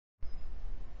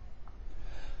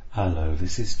Hello,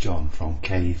 this is John from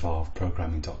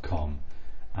caveofprogramming.com,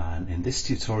 and in this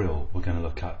tutorial we're going to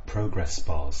look at progress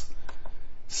bars.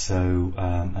 So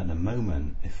at the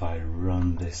moment, if I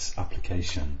run this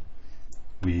application,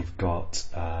 we've got,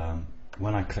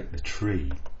 when I click the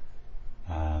tree,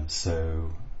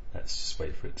 so let's just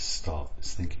wait for it to start.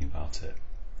 It's thinking about it.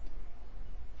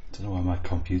 I don't know why my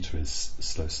computer is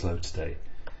slow today.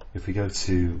 If we go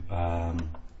to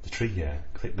the tree here,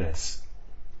 click this,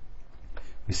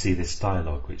 we see this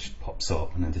dialog which pops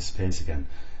up and then disappears again,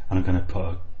 and I'm going to put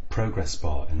a progress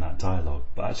bar in that dialog.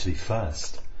 But actually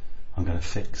first I'm going to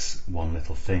fix one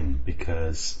little thing,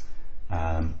 because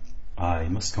I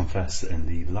must confess that in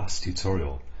the last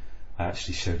tutorial I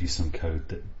actually showed you some code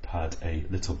that had a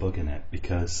little bug in it,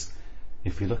 because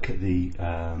if we look at the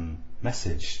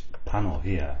message panel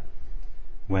here,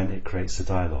 when it creates a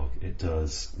dialog it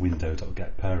does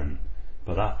window.getParent,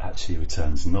 but that actually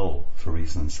returns null for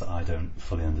reasons that I don't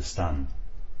fully understand.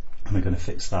 And we're going to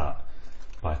fix that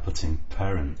by putting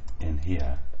parent in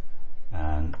here,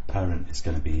 and parent is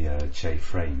going to be a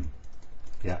JFrame,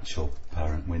 the actual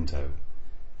parent window.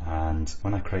 And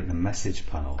when I create the message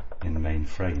panel in the main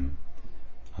frame,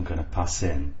 I'm going to pass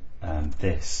in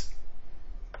this,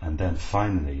 and then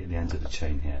finally at the end of the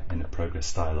chain here in the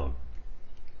progress dialog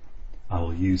I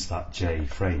will use that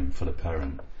JFrame for the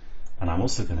parent. And I'm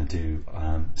also going to do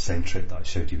the same trick that I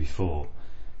showed you before,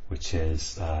 which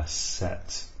is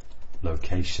set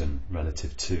location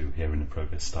relative to here in the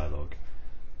progress dialog.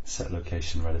 Set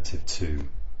location relative to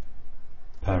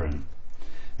parent.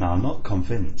 Now I'm not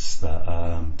convinced that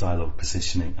dialog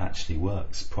positioning actually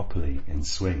works properly in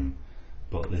Swing,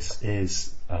 but this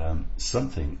is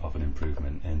something of an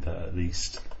improvement in that at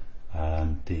least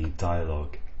the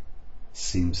dialog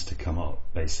seems to come up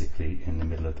basically in the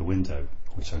middle of the window,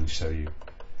 which I'm going to show you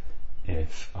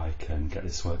if I can get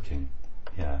this working.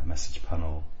 Yeah, message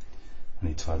panel. I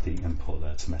need to add the import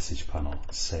there to message panel,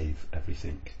 save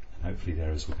everything, and hopefully the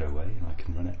errors will go away and I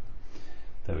can run it.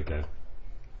 There we go.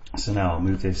 So now I'll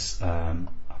move this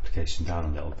application down a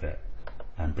little bit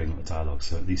and bring up the dialog,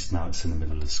 so at least now it's in the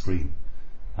middle of the screen.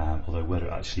 Although whether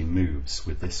it actually moves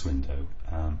with this window,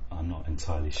 I'm not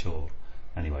entirely sure.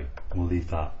 Anyway, we'll leave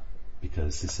that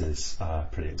because this is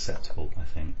pretty acceptable, I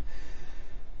think.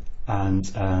 And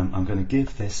I'm going to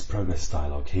give this progress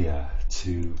dialog here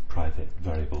two private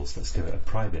variables. Let's give it a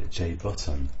private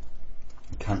JButton,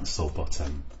 cancel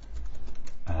button,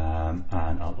 and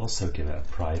I'll also give it a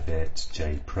private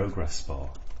JProgressBar,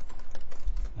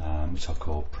 which I'll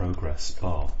call progress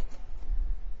bar.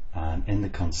 And in the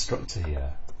constructor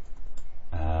here,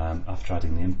 after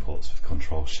adding the imports with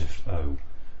Control-Shift-O,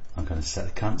 I'm going to set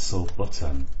the cancel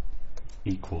button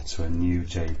equal to a new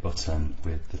JButton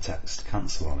with the text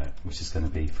cancel on it, which is going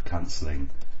to be for cancelling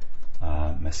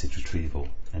message retrieval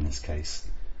in this case.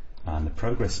 And the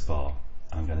progress bar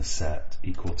I'm going to set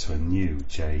equal to a new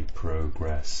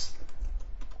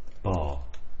JProgressBar.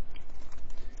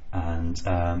 And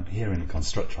here in the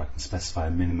constructor I can specify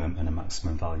a minimum and a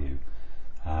maximum value,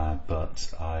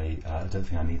 but I don't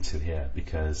think I need to here,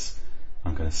 because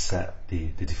I'm going to set the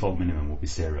default minimum will be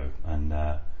 0, and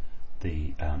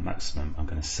the maximum I'm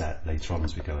going to set later on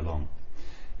as we go along.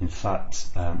 In fact,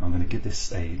 I'm going to give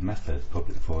this a method,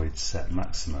 public void set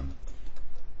maximum,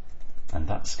 and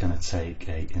that's going to take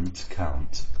a int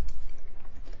count,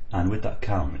 and with that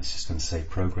count it's just going to say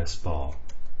progress bar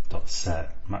dot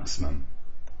set maximum,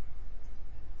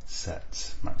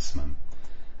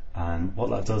 and what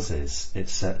that does is it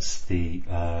sets the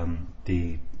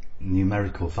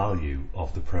numerical value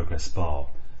of the progress bar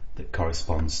that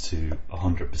corresponds to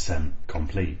 100%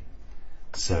 complete.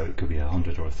 So it could be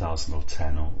 100 or 1000 or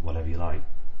 10 or whatever you like.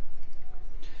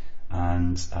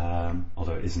 And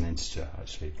although it is an integer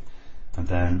actually. And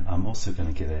then I'm also going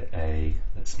to give it a,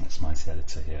 let's maximize the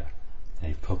editor here,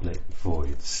 a public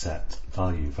void set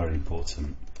value, very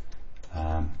important.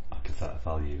 I'll give that a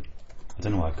value. I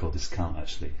don't know why I called this count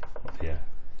actually up here.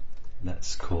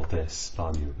 Let's call this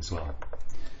value as well.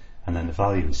 And then the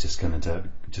value is just going to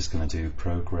do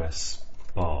progress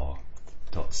bar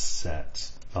dot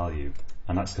set value,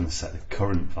 and that's going to set the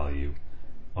current value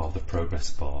of the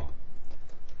progress bar,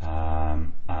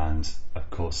 and of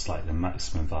course like the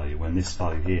maximum value. When this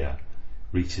value here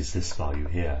reaches this value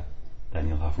here, then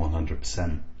you'll have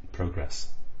 100%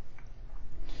 progress.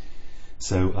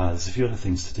 So there's a few other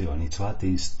things to do. I need to add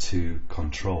these two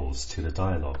controls to the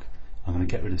dialog. I'm going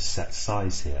to get rid of set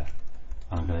size here,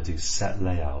 and I'm going to do set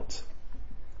layout,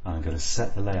 and I'm going to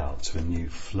set the layout to a new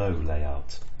flow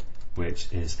layout,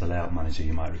 which is the layout manager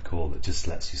you might recall that just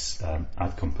lets you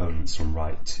add components from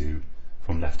left to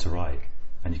right,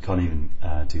 and you can't even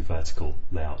do vertical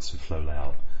layouts with flow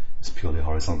layout. It's purely a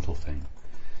horizontal thing.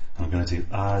 And I'm going to do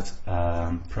add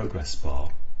progress bar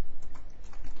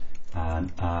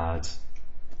and add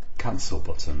cancel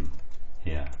button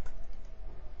here.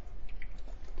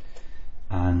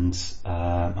 And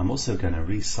I'm also going to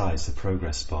resize the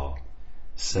progress bar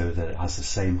so that it has the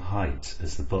same height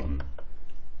as the button.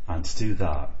 And to do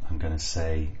that, I'm going to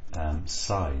say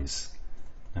size,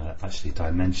 actually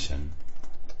dimension,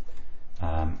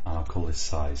 and I'll call this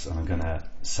size, and I'm going to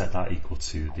set that equal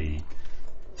to the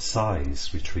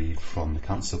size retrieved from the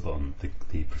cancel button,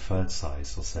 the preferred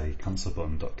size. I'll say cancel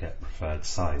button.get preferred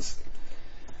size.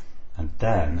 And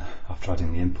then, after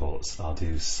adding the imports, I'll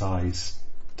do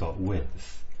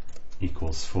size.width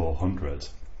equals 400,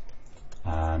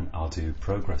 and I'll do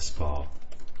progress bar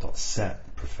dot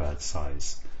set preferred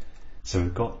size. So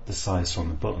we've got the size from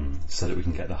the button so that we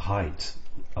can get the height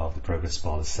of the progress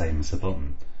bar the same as the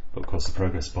button, but of course the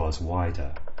progress bar is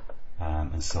wider,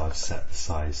 and so I've set the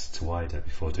size to wider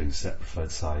before doing set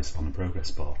preferred size on the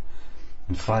progress bar.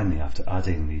 And finally, after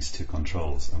adding these two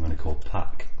controls, I'm going to call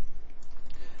pack,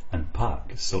 and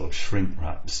pack sort of shrink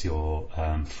wraps your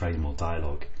frame or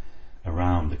dialog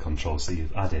around the controls that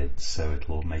you've added, so it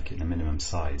will make it the minimum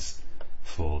size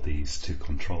for these two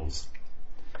controls.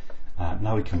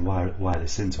 Now we can wire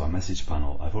this into our message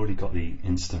panel. I've already got the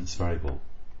instance variable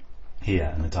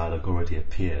here, and the dialog already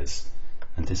appears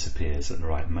and disappears at the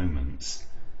right moments,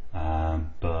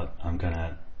 but I'm going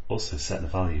to also set the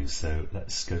values. So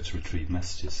let's go to retrieve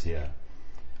messages here.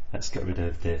 Let's get rid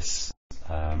of this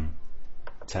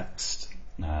text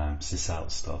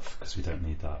sysout stuff because we don't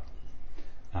need that.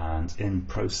 And in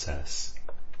process,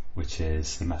 which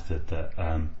is the method that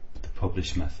the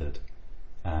publish method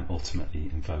ultimately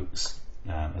invokes,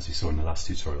 as we saw in the last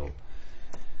tutorial,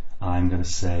 I'm going to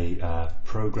say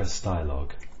progress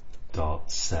dialog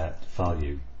dot set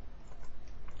value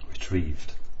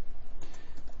retrieved,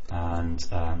 and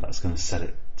that's going to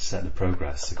set the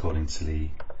progress according to the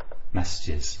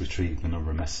messages retrieved, the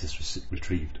number of messages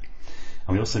retrieved.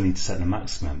 And we also need to set the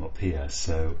maximum up here.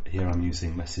 So here I'm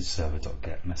using message server dot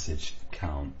get message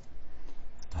count,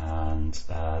 and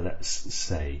let's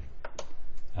say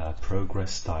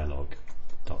progress dialog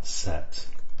dot set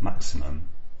maximum.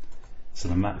 So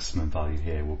the maximum value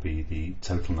here will be the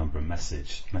total number of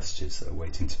messages that are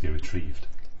waiting to be retrieved.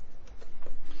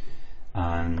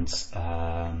 And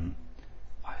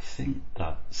I think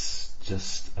that's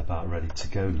just about ready to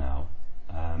go now.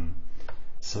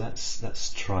 So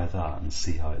let's try that and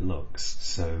see how it looks.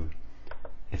 So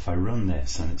if I run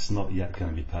this, and it's not yet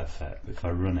going to be perfect, but if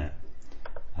I run it,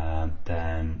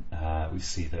 then we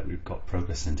see that we've got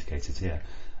progress indicated here.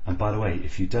 And by the way,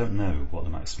 if you don't know what the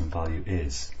maximum value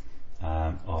is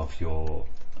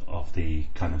of the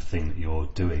kind of thing that you're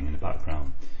doing in the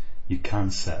background, you can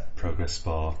set progress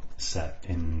bar set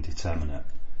indeterminate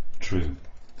true.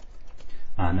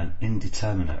 And an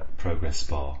indeterminate progress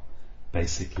bar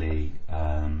basically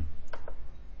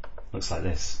looks like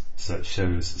this. So it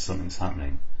shows something's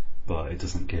happening, but it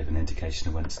doesn't give an indication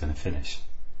of when it's going to finish.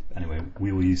 Anyway,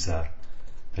 we will use the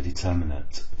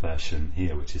determinate version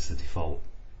here, which is the default.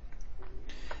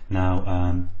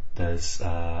 Now there's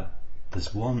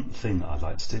one thing that I'd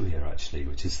like to do here actually,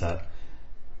 which is that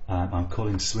I'm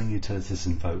calling swing utilities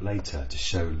invoke later to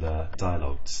show the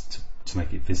dialog to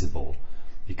make it visible,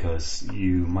 because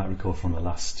you might recall from the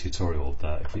last tutorial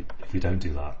that if we don't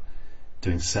do that,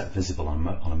 doing set visible on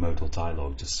a modal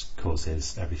dialog just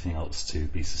causes everything else to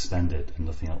be suspended and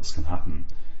nothing else can happen,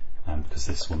 because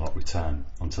this will not return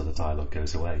until the dialog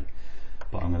goes away.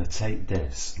 But I'm going to take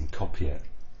this and copy it,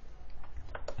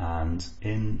 and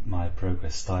in my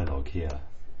progress dialog here,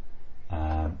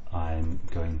 I'm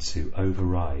going to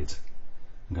override.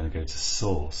 I'm going to go to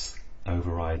source,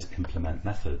 override implement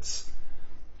methods,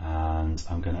 and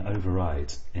I'm going to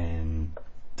override in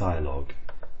dialog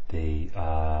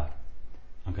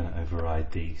I'm going to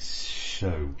override the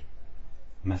show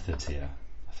method here.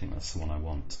 I think that's the one I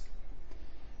want.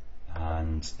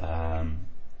 And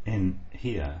in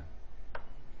here,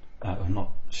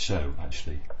 not show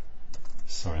actually,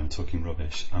 sorry, I'm talking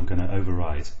rubbish. I'm going to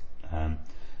override.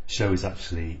 Show is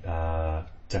actually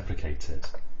deprecated.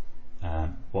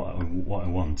 What I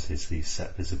want is the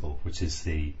set visible, which is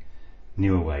the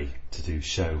newer way to do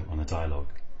show on a dialog.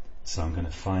 So I'm going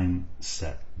to find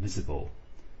set visible,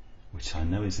 which I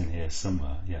know is in here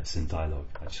somewhere. Yeah, it's in dialog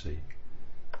actually.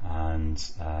 And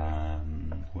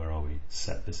where are we?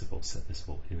 Set visible,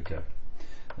 here we go.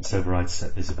 Let's override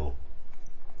set visible.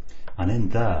 And in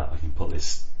there I can put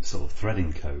this sort of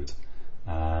threading code,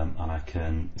 and I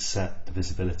can set the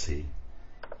visibility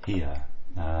here.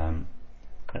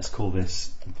 Let's call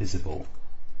this visible,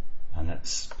 and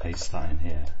let's paste that in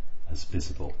here as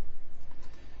visible.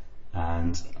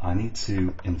 and I need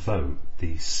to invoke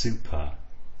the super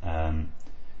kind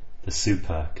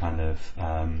of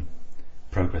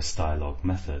progress dialog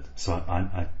method. So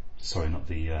I sorry, not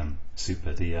the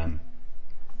super, the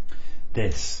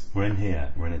this, we're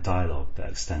in a dialog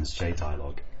that extends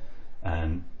JDialog,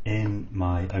 and in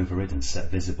my overridden set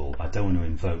visible, I don't want to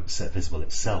invoke set visible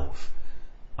itself.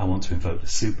 I want to invoke the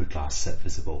superclass set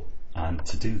visible, and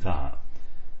to do that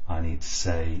I need to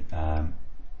say I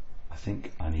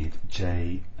think I need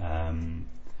J,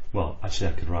 well actually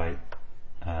I could write,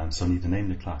 so I need to name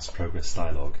the class progress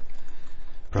dialog,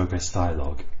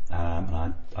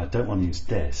 and I don't want to use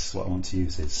this. What I want to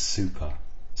use is super,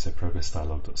 so progress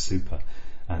dialog.super,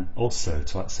 and also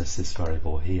to access this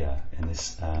variable here in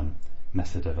this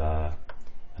method of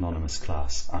anonymous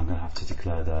class, I'm going to have to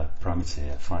declare the parameter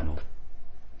here, final,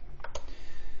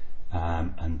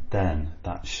 and then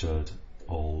that should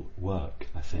all work,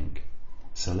 I think.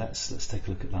 So let's take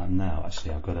a look at that now.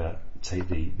 Actually, I've got to take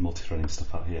the multi-threading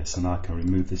stuff out here, so now I can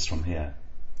remove this from here,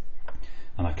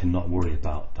 and I can not worry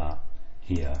about that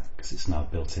here because it's now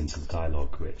built into the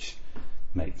dialog, which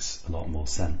makes a lot more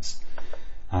sense.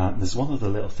 There's one other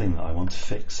little thing that I want to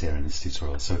fix here in this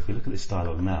tutorial. So if we look at this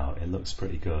dialog now, it looks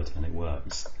pretty good and it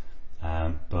works,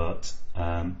 but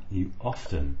you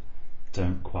often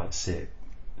don't quite see it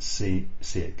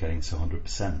getting to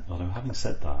 100%. Although having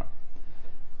said that,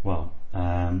 well,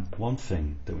 one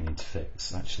thing that we need to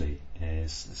fix actually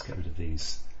is, let's get rid of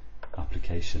these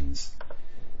applications,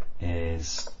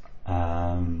 is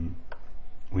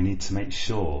we need to make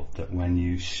sure that when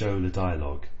you show the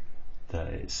dialog that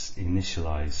it's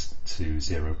initialized to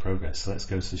 0 progress. So let's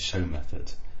go to the show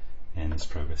method in this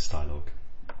progress dialog,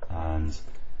 and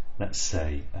let's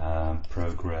say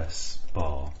progress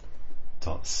bar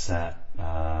dot set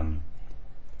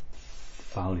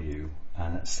value,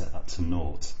 and let's set that to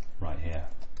 0 right here.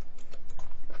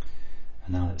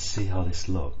 And now let's see how this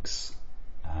looks.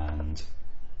 And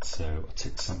so I'll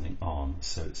tick something on,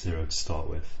 so it's 0 to start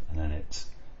with, and then it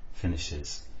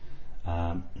finishes.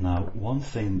 Now, one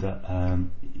thing that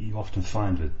you often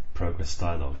find with progress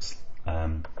dialogues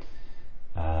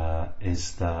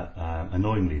is that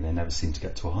annoyingly they never seem to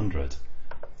get to 100,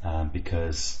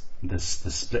 because the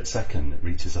split second it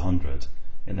reaches 100,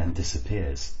 it then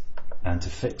disappears. And to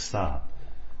fix that,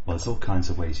 well, there's all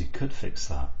kinds of ways you could fix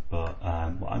that, but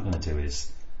what I'm going to do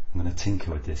is I'm going to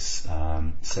tinker with this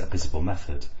set visible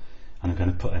method, and I'm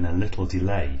going to put in a little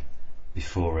delay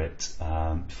before it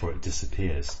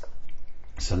disappears.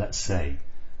 So let's say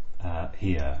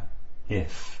here,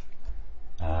 if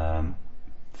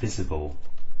visible,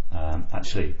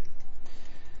 actually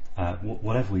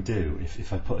whatever we do,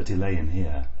 if I put a delay in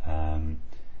here,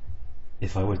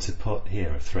 if I were to put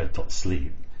here a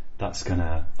thread.sleep, that's going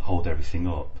to hold everything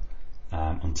up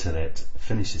until it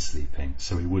finishes sleeping,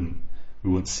 so we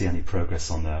wouldn't see any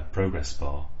progress on the progress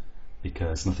bar,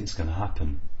 because nothing's going to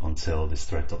happen until this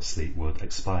thread.sleep would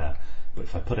expire. But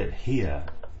if I put it here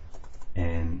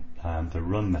in the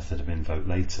run method of invoke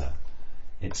later,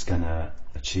 it's going to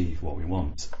achieve what we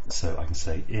want. So I can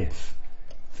say if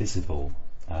visible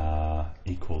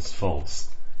equals false,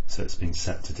 so it's been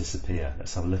set to disappear.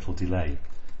 Let's have a little delay.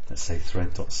 Let's say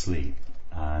thread.sleep,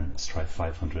 and let's try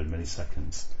 500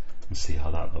 milliseconds and see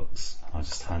how that looks. I'll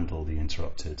just handle the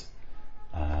interrupted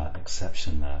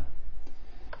exception there,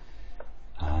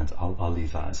 and I'll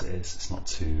leave that as it is. It's not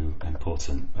too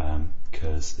important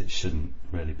because it shouldn't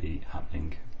really be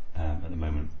happening at the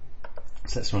moment.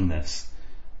 So let's run this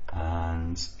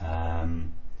and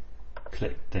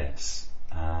click this,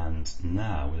 and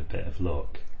now with a bit of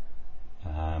luck,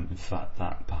 in fact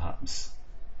that perhaps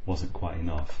wasn't quite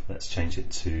enough. Let's change it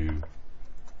to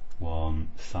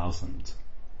 1000.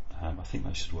 I think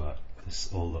that should work.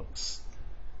 This all looks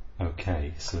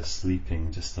okay, so we're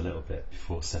sleeping just a little bit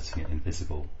before setting it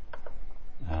invisible.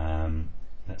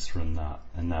 Let's run that,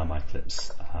 and now my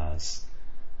Eclipse has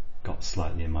got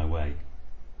slightly in my way.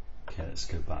 Okay, let's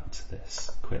go back to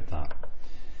this, quit that.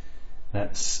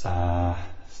 Let's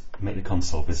make the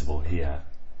console visible here,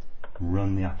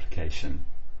 run the application,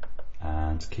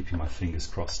 and keeping my fingers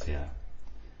crossed here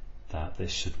that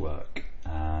this should work.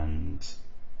 And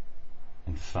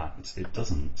in fact it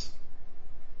doesn't,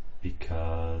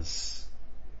 because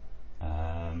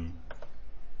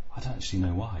I don't actually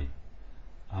know why.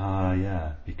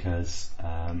 Yeah, because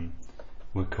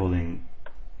we're calling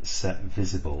set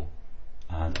visible,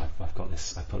 and I've got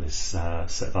this, I put this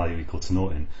set value equal to 0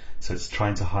 in, so it's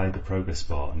trying to hide the progress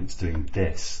bar, and it's doing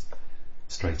this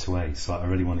straight away. So I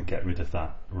really want to get rid of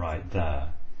that right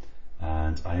there,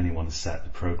 and I only want to set the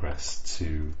progress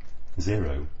to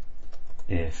 0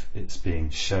 if it's being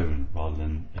shown rather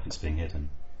than if it's being hidden.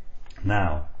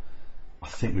 Now I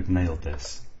think we've nailed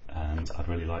this, and I'd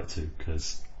really like to,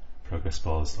 because progress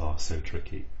bars are so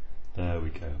tricky. There we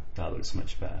go, that looks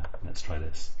much better. Let's try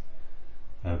this.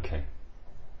 Okay.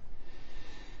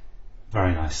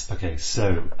 Very nice. Okay,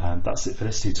 so that's it for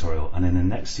this tutorial, and in the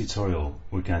next tutorial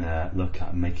we're going to look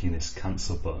at making this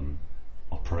cancel button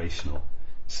operational.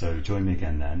 So join me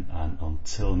again then, and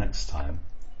until next time,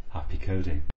 happy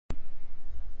coding.